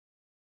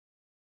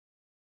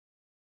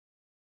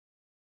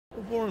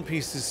War and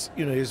Peace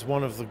is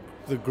one of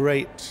the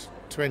great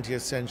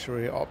 20th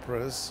century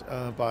operas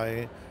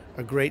by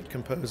a great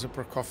composer,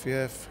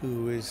 Prokofiev,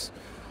 who is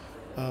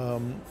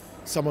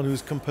someone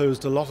who's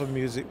composed a lot of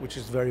music which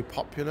is very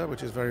popular,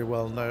 which is very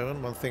well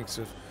known. One thinks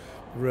of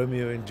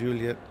Romeo and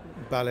Juliet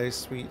ballet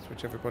suite,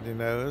 which everybody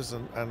knows,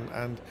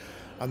 and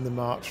the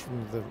march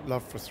from the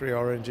Love for Three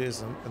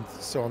Oranges and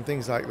so on,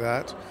 things like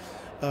that.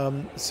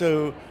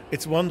 So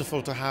it's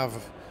wonderful to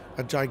have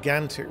a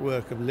gigantic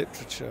work of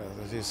literature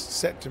that is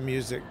set to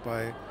music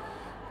by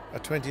a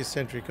 20th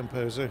century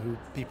composer who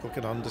people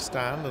can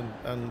understand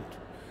and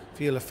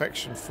feel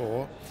affection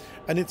for.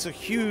 And it's a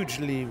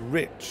hugely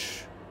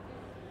rich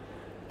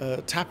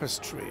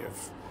tapestry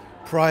of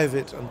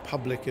private and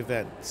public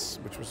events,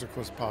 which was of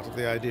course part of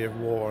the idea of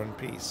war and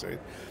peace. So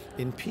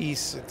in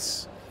peace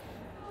it's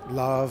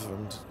love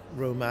and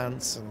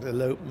romance and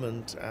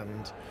elopement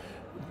and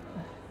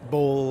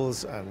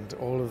balls and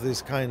all of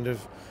this kind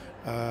of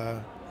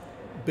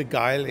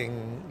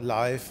beguiling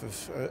life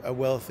of a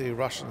wealthy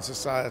Russian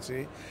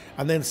society,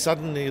 and then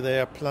suddenly they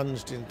are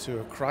plunged into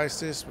a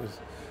crisis with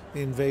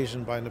the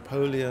invasion by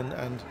Napoleon,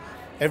 and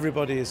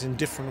everybody is in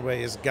different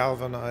ways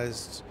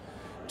galvanized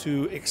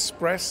to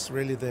express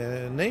really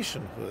their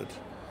nationhood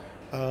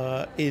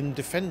in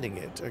defending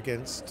it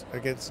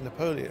against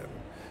Napoleon.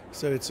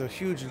 So it's a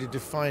hugely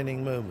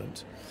defining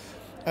moment.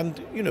 And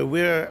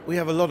we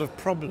have a lot of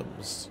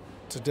problems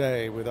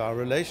today with our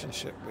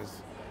relationship with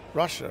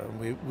Russia,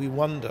 and we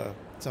wonder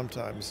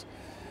sometimes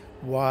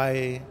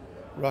why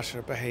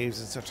Russia behaves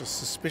in such a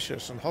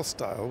suspicious and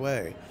hostile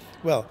way.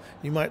 Well,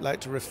 you might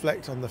like to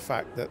reflect on the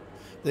fact that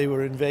they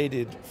were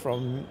invaded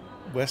from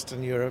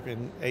Western Europe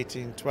in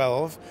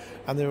 1812,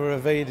 and they were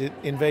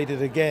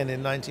invaded again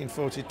in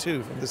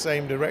 1942 from the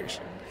same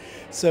direction.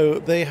 So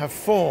they have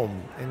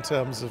form in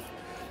terms of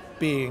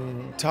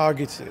being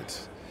targeted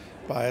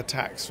by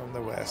attacks from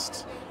the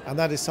West, and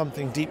that is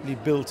something deeply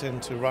built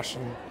into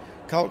Russian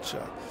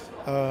culture.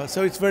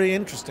 So it's very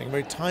interesting,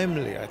 very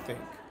timely, I think.